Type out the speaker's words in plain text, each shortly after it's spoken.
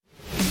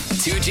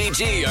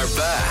2GG are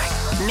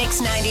back.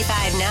 Mix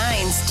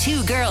 95.9's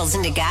Two Girls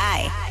and a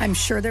Guy. I'm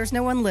sure there's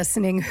no one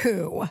listening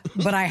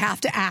but I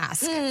have to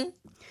ask,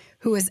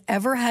 who has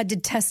ever had to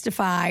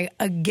testify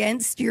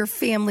against your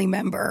family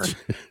member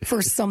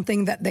for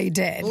something that they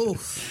did?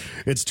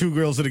 Oof. It's Two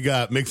Girls and a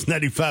Guy. Mix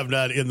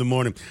 95.9 in the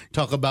morning.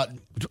 Talk about,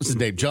 what's his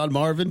name, John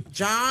Marvin?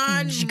 Good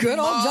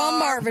old John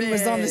Marvin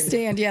was on the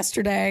stand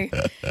yesterday.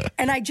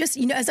 And I just,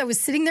 as I was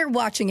sitting there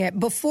watching it,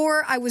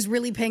 before I was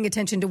really paying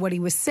attention to what he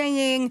was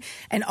saying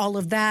and all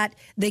of that,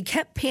 they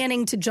kept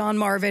panning to John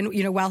Marvin,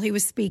 while he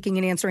was speaking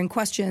and answering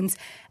questions.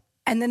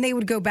 And then they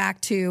would go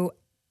back to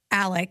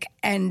Alec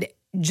and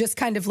just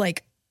kind of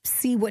like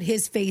see what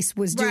his face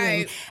was doing.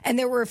 Right. And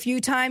there were a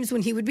few times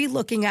when he would be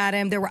looking at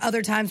him. There were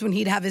other times when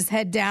he'd have his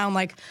head down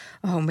like,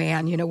 oh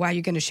man, why are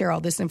you going to share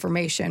all this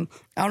information?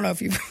 I don't know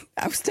if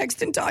I was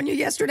texting Tanya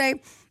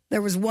yesterday.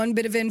 There was one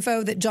bit of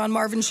info that John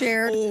Marvin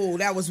shared. Oh,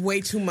 that was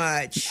way too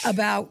much.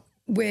 About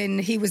when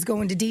he was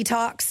going to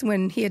detox,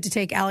 when he had to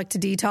take Alec to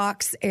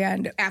detox.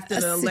 And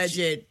after the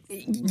alleged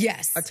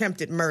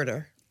attempted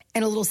murder.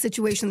 And a little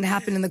situation that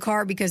happened in the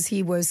car because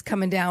he was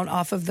coming down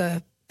off of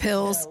the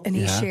pills and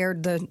he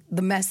shared the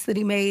mess that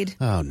he made.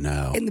 Oh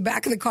no. In the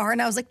back of the car. And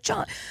I was like,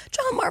 John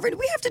Marvin,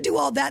 we have to do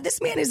all that.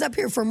 This man is up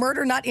here for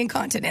murder, not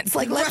incontinence.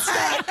 Like, let's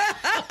say.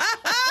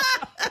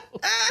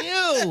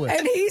 Ew.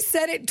 And he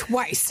said it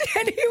twice.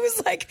 And he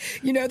was like,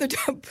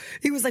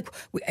 he was like,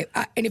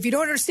 and if you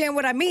don't understand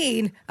what I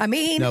mean.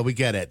 No, we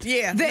get it.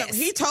 Yeah. This. No,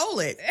 he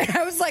told it. And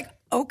I was like,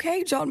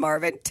 okay, John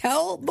Marvin,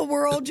 tell the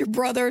world your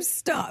brother's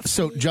stuff.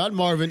 So John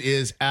Marvin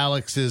is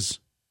Alex's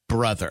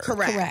brother.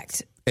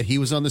 Correct. And he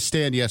was on the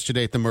stand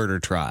yesterday at the murder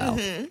trial.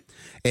 Mm-hmm.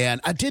 And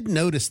I did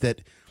notice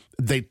that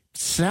they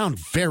sound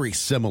very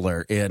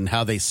similar in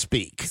how they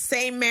speak.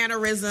 Same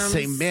mannerisms.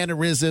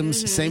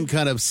 Mm-hmm. Same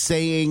kind of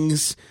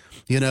sayings.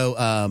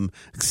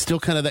 Still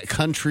kind of that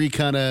country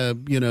kind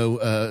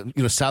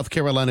of, South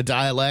Carolina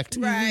dialect,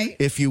 right,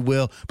 if you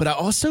will. But I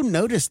also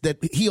noticed that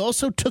he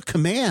also took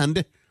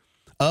command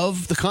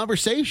of the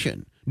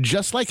conversation,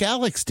 just like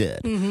Alex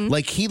did. Mm-hmm.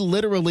 Like he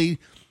literally,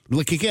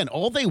 again,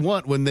 all they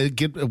want when they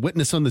get a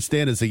witness on the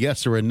stand is a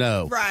yes or a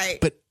no. Right.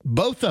 But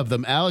both of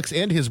them, Alex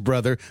and his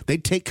brother, they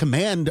take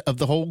command of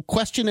the whole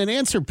question and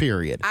answer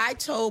period. I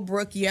told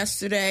Brooke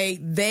yesterday,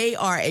 they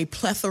are a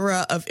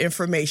plethora of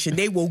information.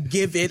 They will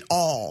give it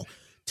all.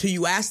 Till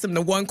you ask them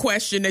the one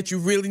question that you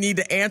really need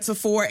to answer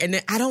for, and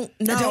then I don't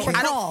know.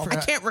 I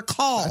can't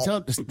recall.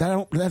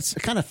 That's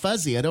kind of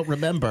fuzzy. I don't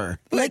remember.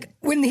 Like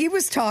when he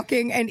was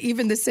talking, and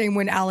even the same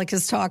when Alec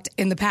has talked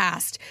in the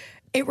past,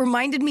 it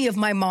reminded me of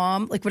my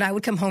mom, like when I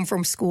would come home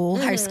from school,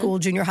 high school,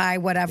 junior high,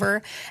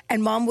 whatever,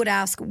 and mom would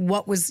ask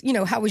what was,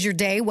 how was your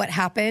day, what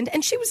happened?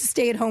 And she was a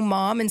stay-at-home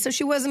mom, and so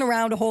she wasn't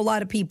around a whole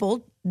lot of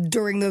people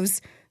during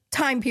those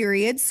time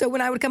periods. So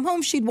when I would come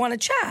home, she'd want to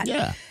chat.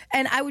 Yeah.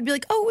 And I would be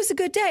like, oh, it was a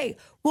good day.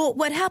 Well,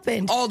 what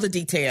happened? All the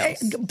details.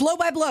 Blow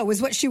by blow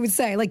is what she would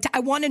say. Like,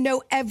 I want to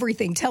know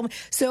everything. Tell me.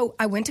 So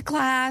I went to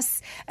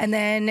class, and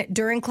then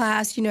during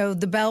class,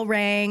 the bell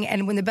rang.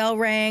 And when the bell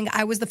rang,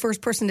 I was the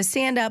first person to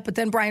stand up. But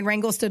then Brian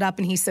Rangel stood up,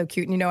 and he's so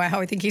cute. And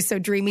how I think he's so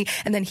dreamy.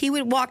 And then he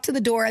would walk to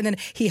the door, and then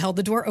he held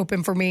the door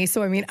open for me.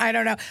 So, I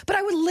don't know. But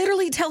I would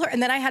literally tell her.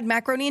 And then I had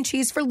macaroni and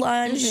cheese for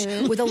lunch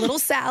with a little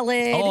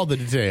salad. All the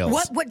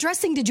details. What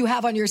dressing did you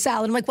have on your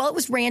salad? I'm like, well, it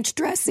was ranch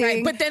dressing.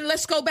 Right, but then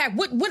let's go back.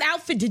 What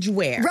outfit did you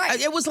wear? Right.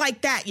 It was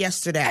like that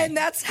yesterday. And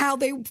that's how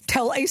they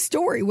tell a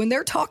story. When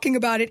they're talking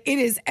about it, it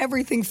is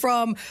everything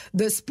from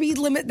the speed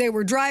limit they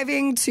were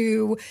driving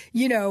to,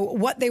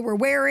 what they were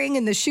wearing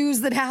and the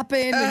shoes that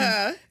happened.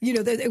 And,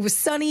 it was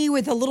sunny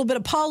with a little bit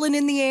of pollen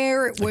in the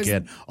air. It was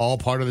again, all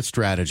part of the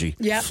strategy.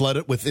 Yep. Flood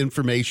it with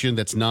information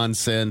that's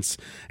nonsense.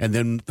 And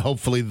then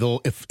hopefully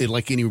if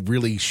any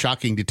really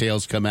shocking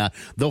details come out,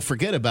 they'll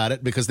forget about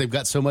it because they've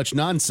got so much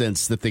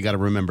nonsense that they got to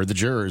remember, the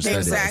jurors.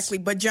 Exactly.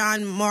 But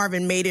John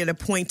Marvin made it a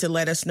point to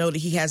let us know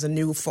that he has a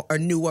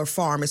newer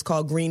farm. It's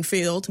called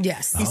Greenfield.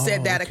 Yes. He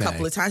said that a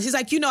couple of times. He's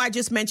like, I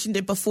just mentioned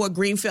it before,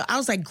 Greenfield. I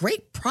was like,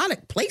 great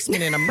product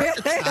placement in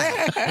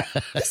America.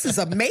 This is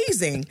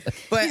amazing.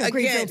 But again,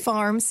 Greenfield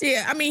Farms.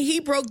 Yeah, he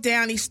broke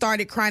down. He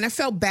started crying. I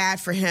felt bad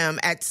for him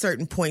at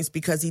certain points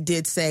because he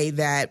did say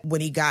that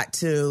when he got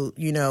to,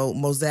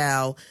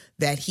 Moselle,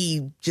 that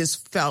he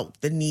just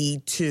felt the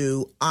need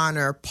to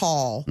honor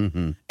Paul.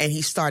 Mm-hmm. And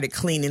he started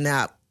cleaning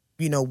up,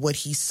 what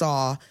he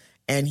saw.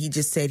 And he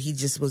just said he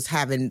just was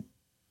having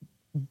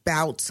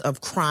bouts of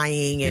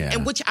crying,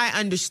 and which I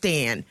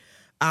understand.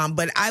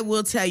 But I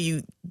will tell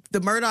you,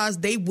 the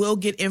Murdaughs, they will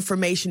get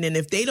information. And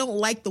if they don't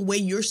like the way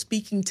you're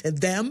speaking to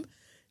them,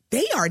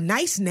 they are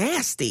nice,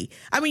 nasty.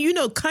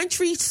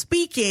 Country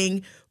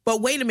speaking, but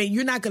wait a minute,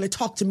 you're not going to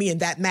talk to me in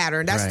that matter.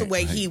 And that's the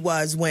way he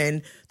was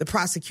when the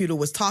prosecutor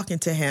was talking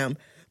to him.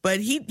 But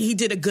he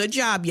did a good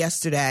job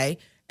yesterday.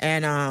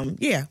 And,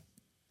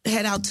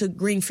 head out to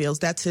Greenfields.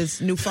 That's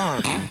his new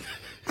farm.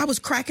 I was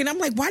cracking. I'm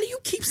like, why do you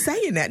keep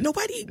saying that?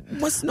 Nobody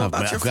wants to know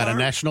about your farm. I've got a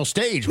national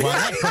stage.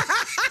 Why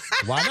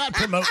not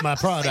promote my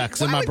products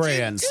and my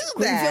brands?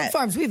 Greenfield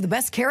Farms, we have the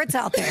best carrots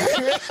out there.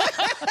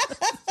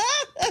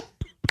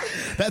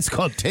 That's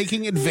called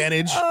taking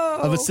advantage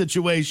of a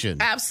situation.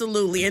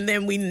 Absolutely. And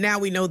then we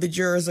know the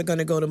jurors are going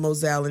to go to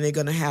Moselle and they're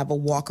going to have a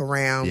walk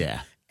around.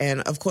 Yeah.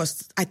 And of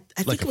course, I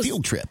think Like it a was,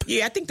 field trip.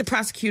 Yeah, I think the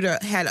prosecutor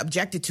had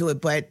objected to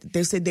it, but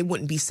they said they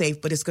wouldn't be safe,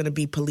 but it's going to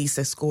be police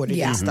escorted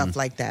and stuff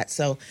like that.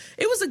 So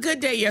it was a good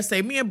day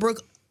yesterday. Me and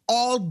Brooke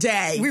all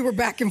day. We were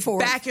back and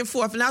forth. Back and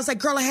forth. And I was like,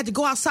 girl, I had to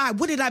go outside.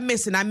 What did I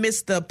miss? And I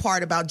missed the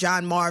part about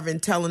John Marvin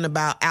telling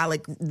about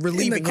Alec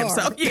relieving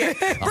himself. Yeah.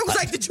 Brooke was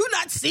like, did you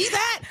not see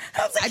that?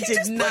 I was like, he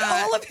just put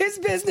all of his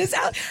business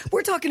out.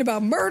 We're talking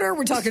about murder.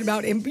 We're talking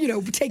about,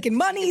 taking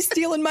money,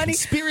 stealing money.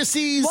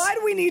 Conspiracies. Why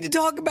do we need to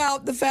talk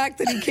about the fact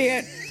that he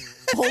can't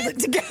hold it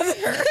together?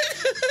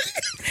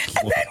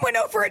 And then went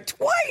over it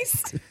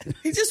twice.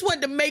 He just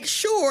wanted to make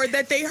sure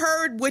that they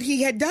heard what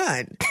he had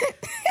done.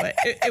 But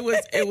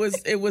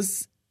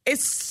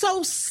it's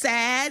so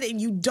sad, and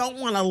you don't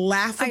want to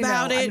laugh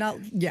about it.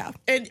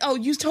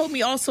 And you told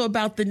me also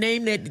about the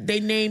name that they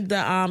named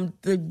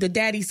the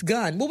daddy's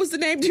gun. What was the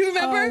name? Do you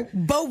remember?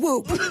 Bo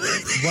Whoop.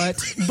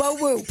 What? Bo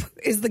Whoop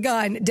is the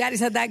gun. Daddy's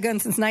had that gun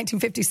since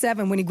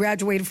 1957 when he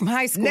graduated from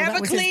high school. Never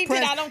cleaned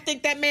it. I don't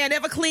think that man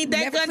ever cleaned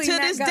that gun. To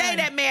this day,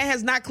 that man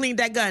has not cleaned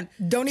that gun.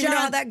 Don't even know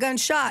how that gun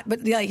shot.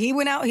 But he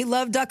went out. He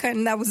loved duck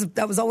hunting. That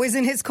was always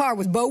in his car.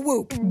 Was Bo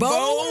Whoop.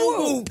 Bo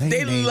Whoop.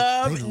 They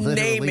love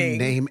naming.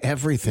 Name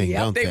everything,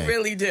 don't they? They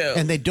really do.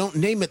 And they don't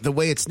name it the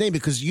way it's named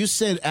because you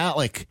said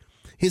Alec.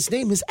 His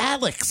name is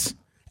Alex.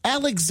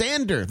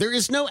 Alexander. There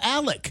is no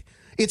Alec.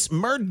 It's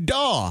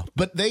Murdaugh,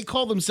 but they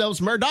call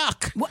themselves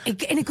Murdoch. Well,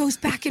 and it goes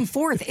back and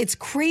forth. It's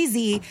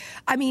crazy.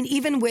 I mean,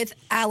 even with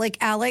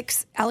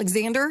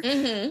Alexander,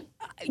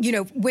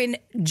 when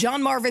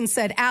John Marvin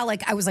said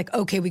Alec, I was like,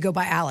 okay, we go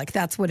by Alec.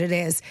 That's what it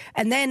is.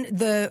 And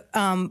then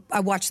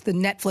I watched the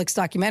Netflix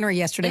documentary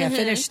yesterday. I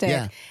finished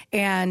it.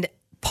 And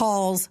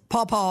Paul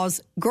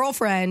Paul's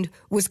girlfriend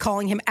was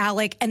calling him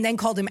Alec and then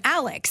called him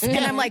Alex. And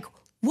I'm like,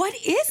 what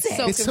is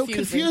it? It's so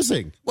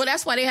confusing. Well,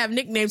 that's why they have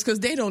nicknames, because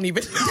they don't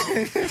even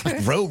know.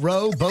 Like Ro,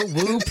 Bo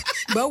Whoop.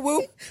 Bo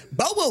Whoop.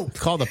 Bo Whoop.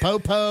 Called the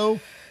Popo.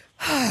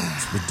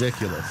 It's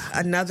ridiculous.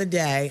 Another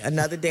day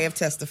of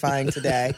testifying today.